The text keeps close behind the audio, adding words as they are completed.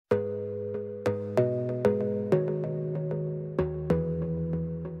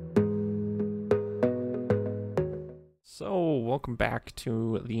So, welcome back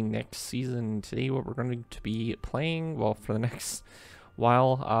to the next season. Today what we're going to be playing, well, for the next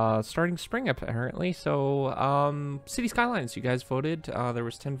while, starting spring apparently. So, Cities Skylines, you guys voted. There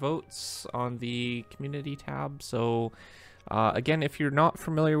was 10 votes on the community tab. So, again, if you're not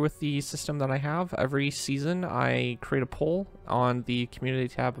familiar with the system that I have, every season I create a poll on the community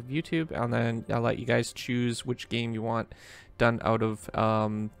tab of YouTube, and then I let you guys choose which game you want done out of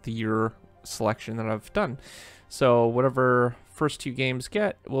the year selection that I've done. So whatever first two games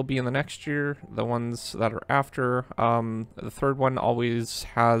get will be in the next year. The ones that are after, the third one always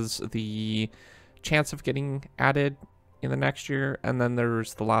has the chance of getting added in the next year, and then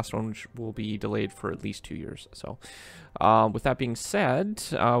there's the last one, which will be delayed for at least 2 years. So with that being said,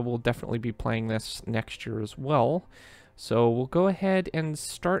 we'll definitely be playing this next year as well. So we'll go ahead and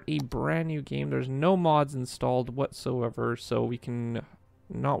start a brand new game. There's no mods installed whatsoever, so we can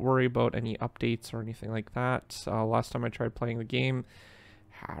not worry about any updates or anything like that. Last time I tried playing the game,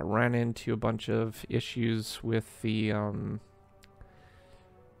 I ran into a bunch of issues with the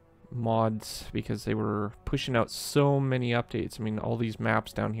mods because they were pushing out so many updates. I mean, all these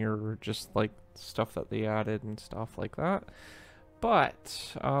maps down here are just like stuff that they added and stuff like that.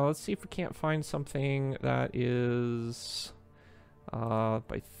 But let's see if we can't find something that is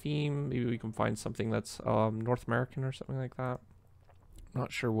by theme. Maybe we can find something that's North American or something like that.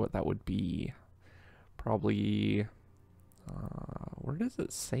 Not sure what that would be. Probably, where does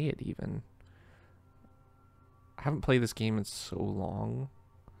it say it even? I haven't played this game in so long.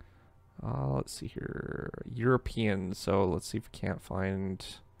 Let's see here. European, so let's see if we can't find...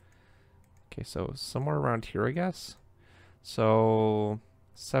 Okay, so somewhere around here, I guess. So,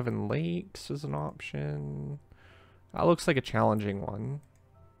 7 Lakes is an option. That looks like a challenging one.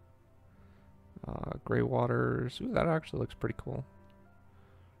 Gray Waters. Ooh, that actually looks pretty cool.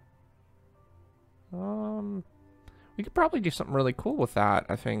 We could probably do something really cool with that,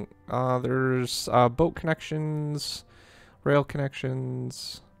 I think. There's boat connections, rail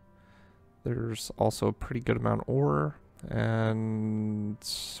connections. There's also a pretty good amount of ore and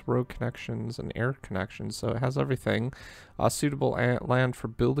road connections and air connections, so it has everything. Suitable land for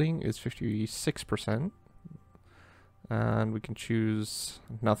building is 56%. And we can choose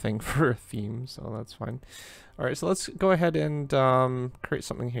nothing for a theme, so that's fine. All right, so let's go ahead and create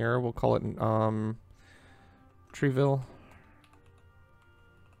something here. We'll call it Treevill.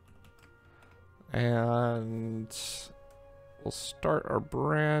 And we'll start our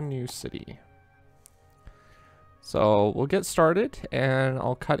brand new city. So we'll get started, and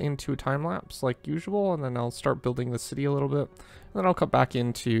I'll cut into a time lapse like usual, and then I'll start building the city a little bit. And then I'll cut back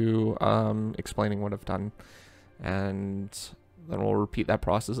into explaining what I've done. And then we'll repeat that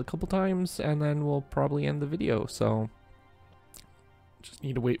process a couple times, and then we'll probably end the video. So just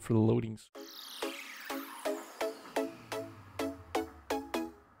need to wait for the loadings.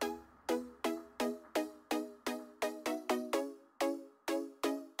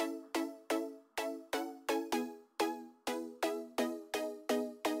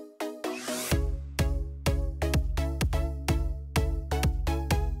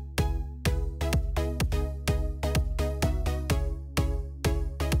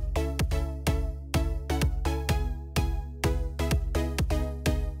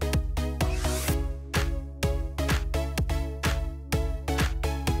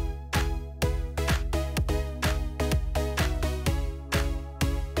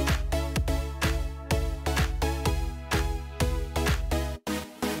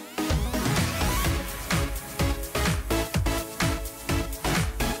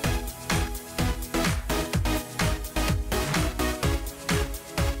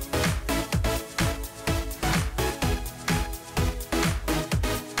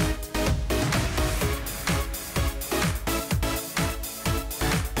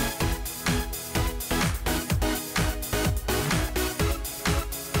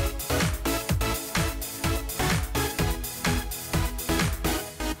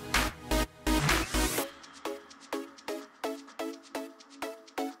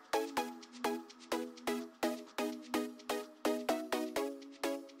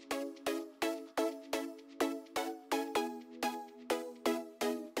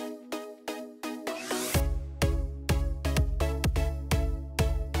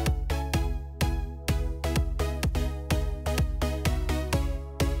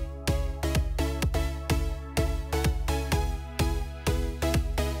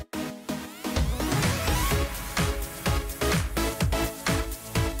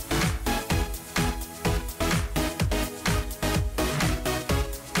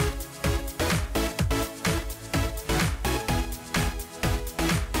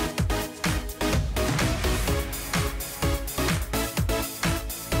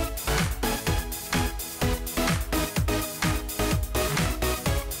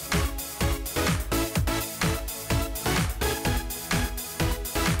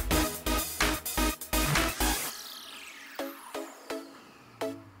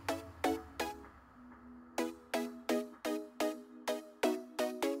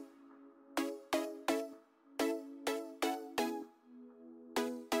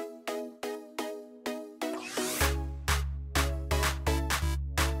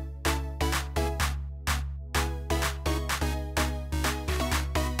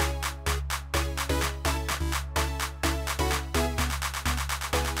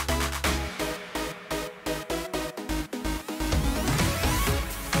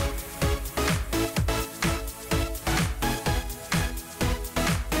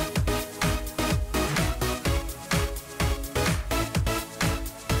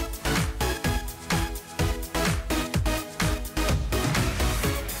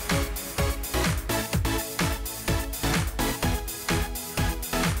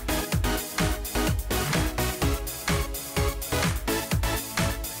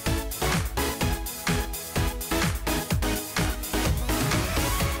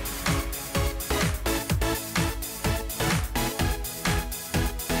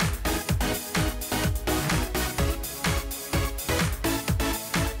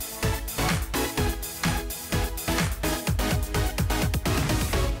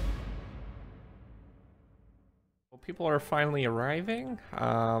 people are finally arriving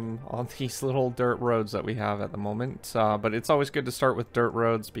on these little dirt roads that we have at the moment. But it's always good to start with dirt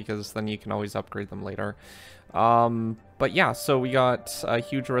roads because then you can always upgrade them later. But yeah, so we got a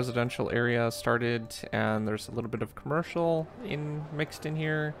huge residential area started, and there's a little bit of commercial mixed in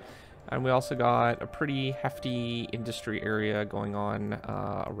here. And we also got a pretty hefty industry area going on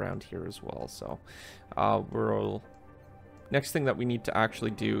around here as well. So next thing that we need to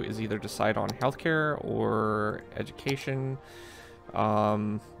actually do is either decide on healthcare or education.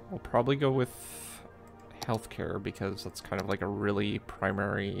 We'll probably go with healthcare because that's kind of like a really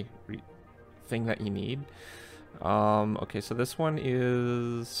primary thing that you need. Okay, so this one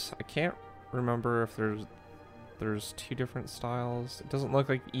is, I can't remember if there's two different styles. It doesn't look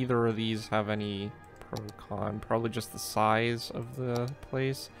like either of these have any pro con, probably just the size of the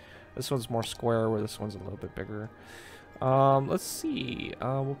place. This one's more square, where this one's a little bit bigger. Let's see,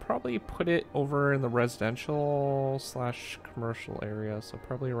 we'll probably put it over in the residential / commercial area, so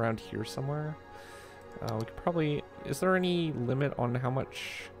probably around here somewhere. We could probably, is there any limit on how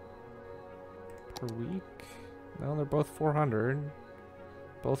much per week? No, they're both 400.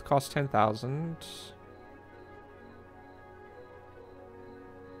 Both cost 10,000.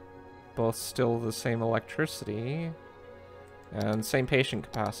 Both still the same electricity. And same patient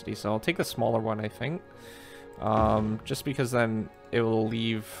capacity, so I'll take the smaller one, I think. Just because then it will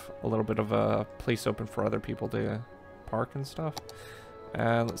leave a little bit of a place open for other people to park and stuff.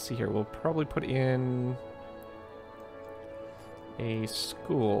 And let's see here, we'll probably put in a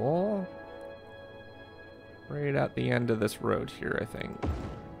school right at the end of this road here, I think.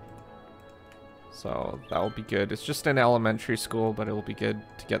 So that will be good. It's just an elementary school, but it will be good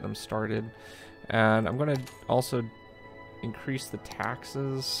to get them started. And I'm going to also increase the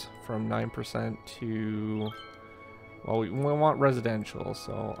taxes from 9% to, well, we want residential,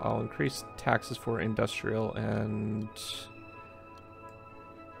 so I'll increase taxes for industrial and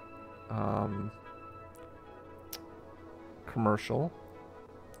commercial.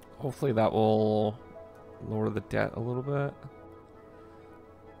 Hopefully that will lower the debt a little bit.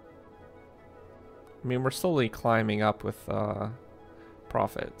 I mean, we're slowly climbing up with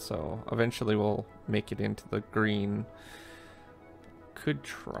profit, so eventually we'll make it into the green. Could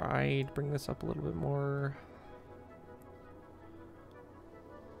try to bring this up a little bit more.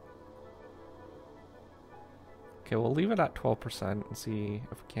 Okay, we'll leave it at 12% and see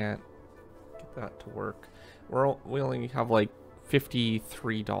if we can't get that to work. We only have like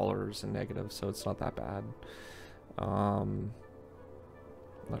 $53 in negative, so it's not that bad.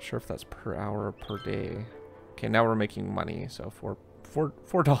 Not sure if that's per hour or per day. Okay, now we're making money, so $4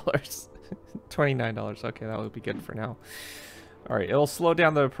 $29. Okay, that would be good for now. All right, it'll slow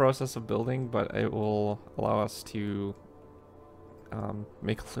down the process of building, but it will allow us to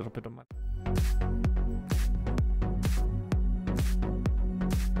make a little bit of money.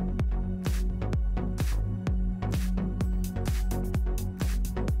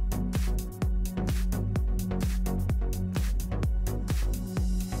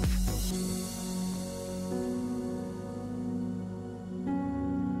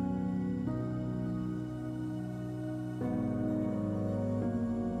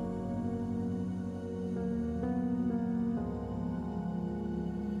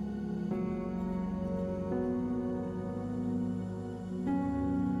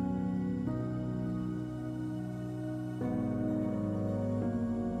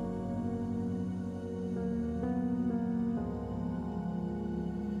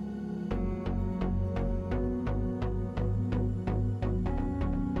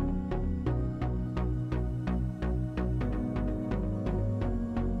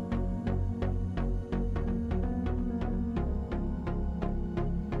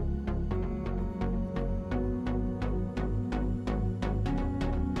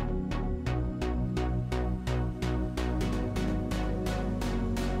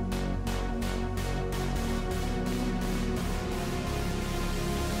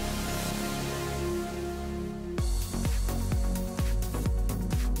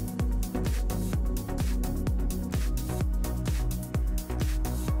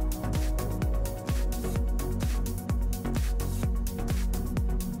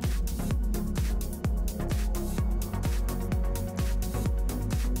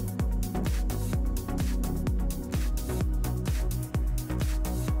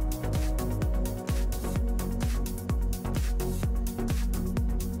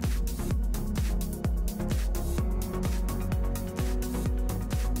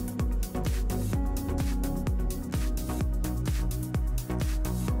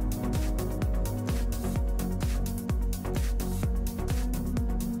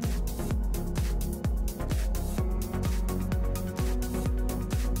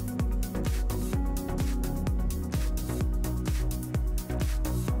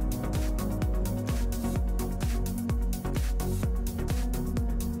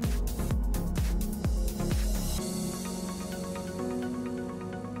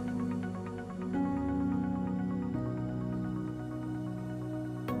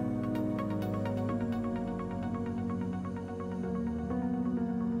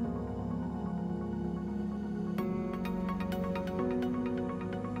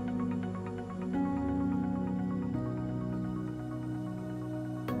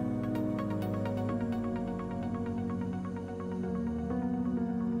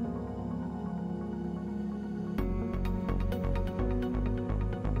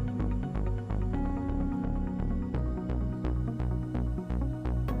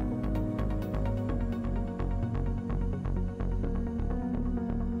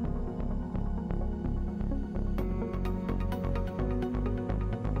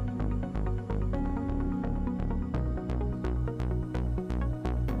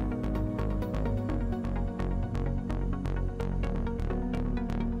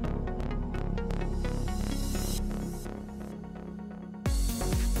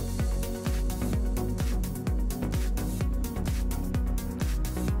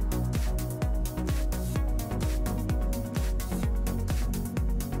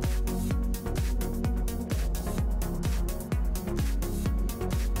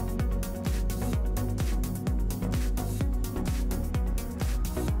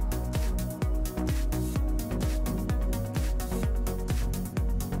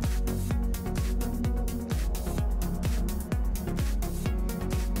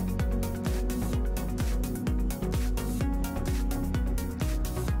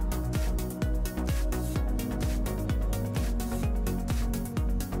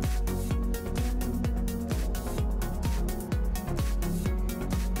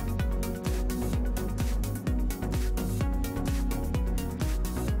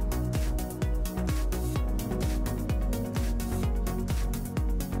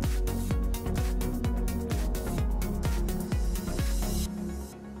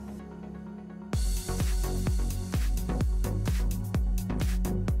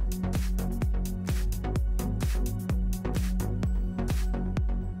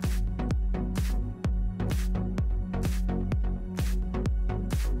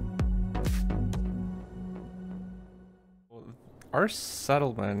 our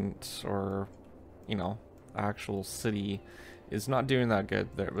settlement, or, you know, actual city, is not doing that good.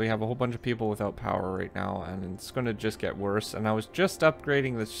 We have a whole bunch of people without power right now, and it's going to just get worse. And I was just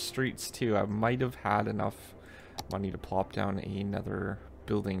upgrading the streets too. I might have had enough money to plop down another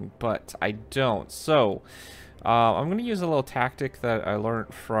building, but I don't. So I'm going to use a little tactic that I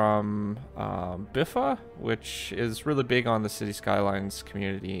learned from Biffa, which is really big on the City Skylines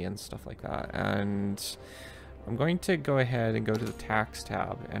community and stuff like that. And I'm going to go ahead and go to the tax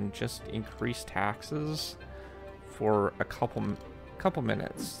tab and just increase taxes for a couple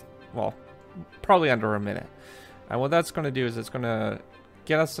minutes. Well, probably under a minute. And what that's going to do is it's going to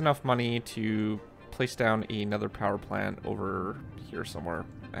get us enough money to place down another power plant over here somewhere,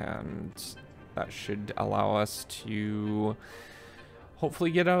 and that should allow us to hopefully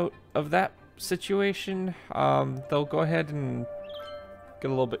get out of that situation. They'll go ahead and get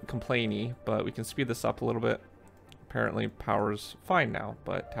a little bit complainy, but we can speed this up a little bit. Apparently power's fine now,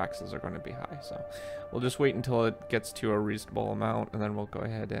 but taxes are going to be high, so we'll just wait until it gets to a reasonable amount, and then we'll go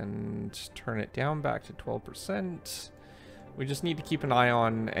ahead and turn it down back to 12%. We just need to keep an eye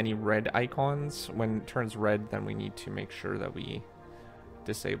on any red icons. When it turns red, then we need to make sure that we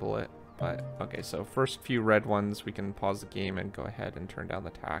disable it. But okay, so first few red ones, we can pause the game and go ahead and turn down the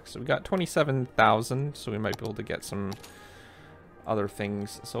tax. So we got 27,000, so we might be able to get some other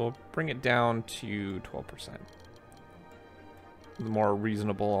things. So we'll bring it down to 12%. The more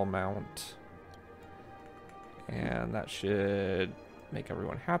reasonable amount, and that should make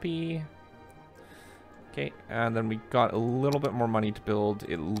everyone happy. Okay, and then we got a little bit more money to build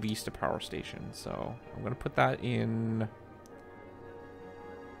at least a power station, so I'm gonna put that in.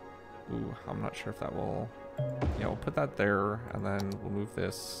 Ooh, I'm not sure if that will. Yeah, we'll put that there, and then we'll move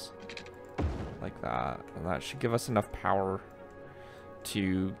this like that, and that should give us enough power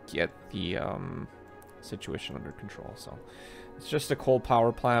to get the situation under control. So it's just a coal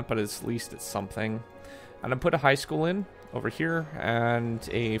power plant, but at least it's something. And I put a high school in over here, and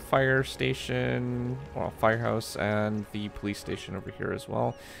a fire station, well, firehouse, and the police station over here as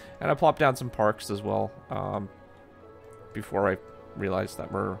well. And I plopped down some parks as well, before I realized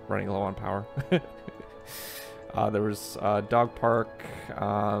that we're running low on power. There was a dog park,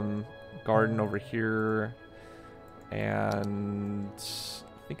 garden over here, and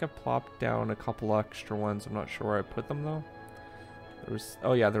I think I plopped down a couple extra ones. I'm not sure where I put them though. There was,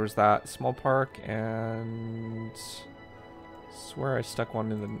 oh yeah, there was that small park, and I swear I stuck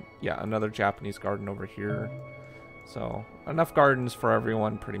one in the, yeah, another Japanese garden over here. So enough gardens for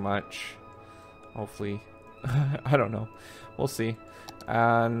everyone pretty much, hopefully. I don't know, we'll see.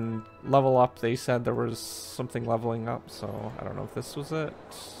 And level up, they said there was something leveling up, so I don't know if this was it.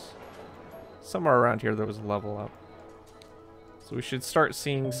 Somewhere around here there was a level up, so we should start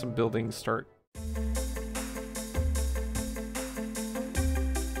seeing some buildings start.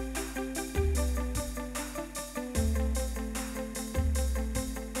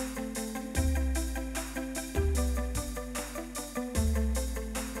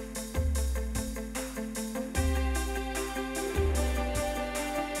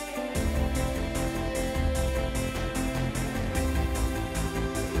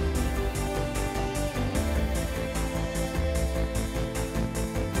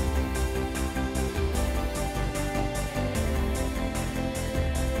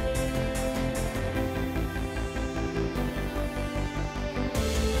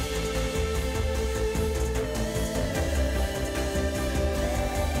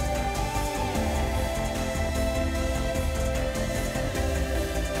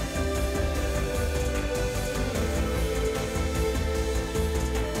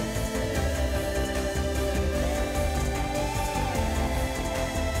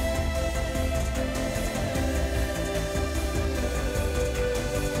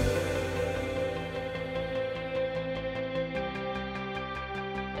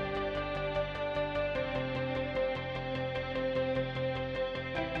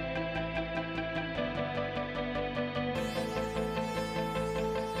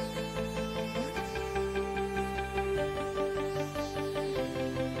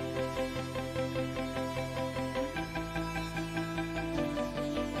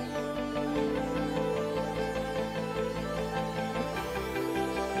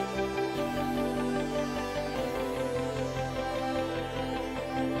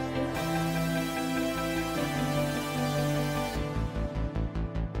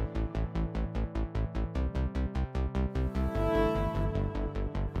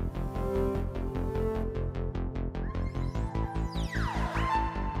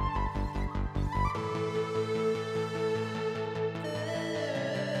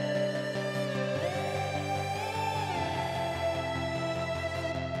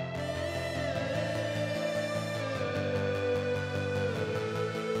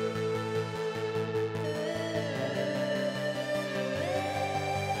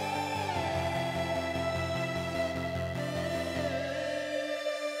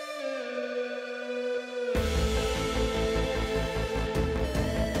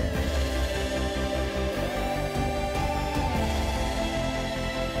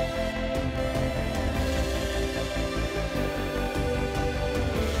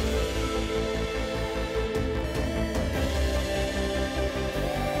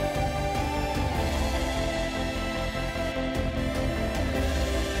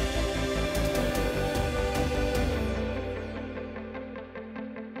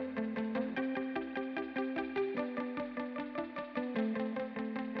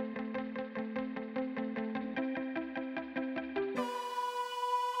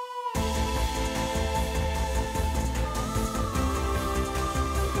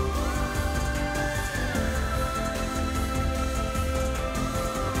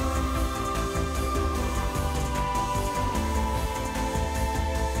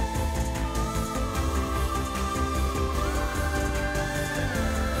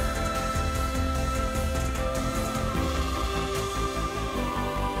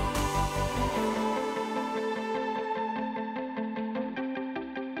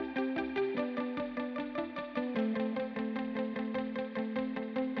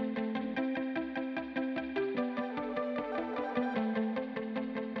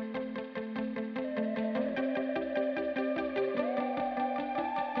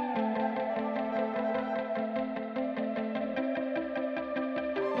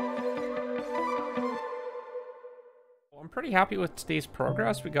 pretty happy with today's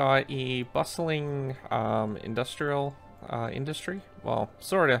progress. We got a bustling industrial industry. Well,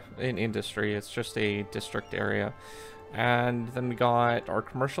 sort of an industry. It's just a district area. And then we got our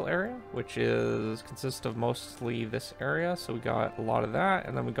commercial area, which consists of mostly this area. So we got a lot of that.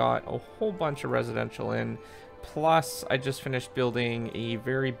 And then we got a whole bunch of residential in. Plus, I just finished building a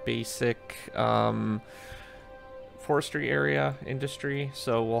very basic forestry area industry.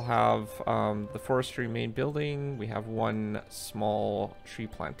 So we'll have the forestry main building. We have one small tree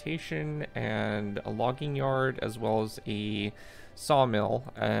plantation and a logging yard, as well as a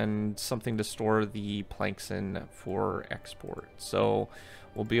sawmill and something to store the planks in for export. So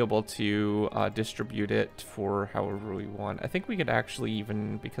we'll be able to distribute it for however we want. I think we could actually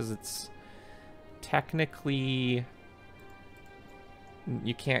even, because it's technically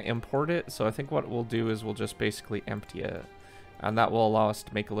you can't import it, so I think what we'll do is we'll just basically empty it, and that will allow us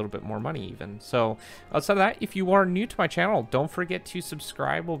to make a little bit more money even. So outside of that, if you are new to my channel, don't forget to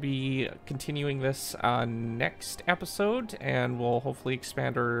subscribe. We'll be continuing this next episode, and we'll hopefully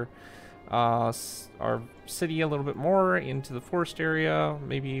expand our city a little bit more into the forest area.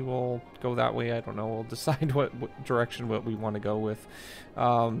 Maybe we'll go that way. I don't know. We'll decide what direction we want to go with.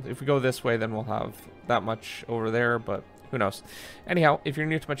 If we go this way, then we'll have that much over there, but who knows? Anyhow, if you're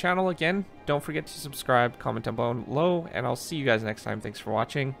new to my channel, again, don't forget to subscribe, comment down below, and I'll see you guys next time. Thanks for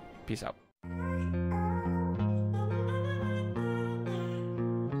watching. Peace out.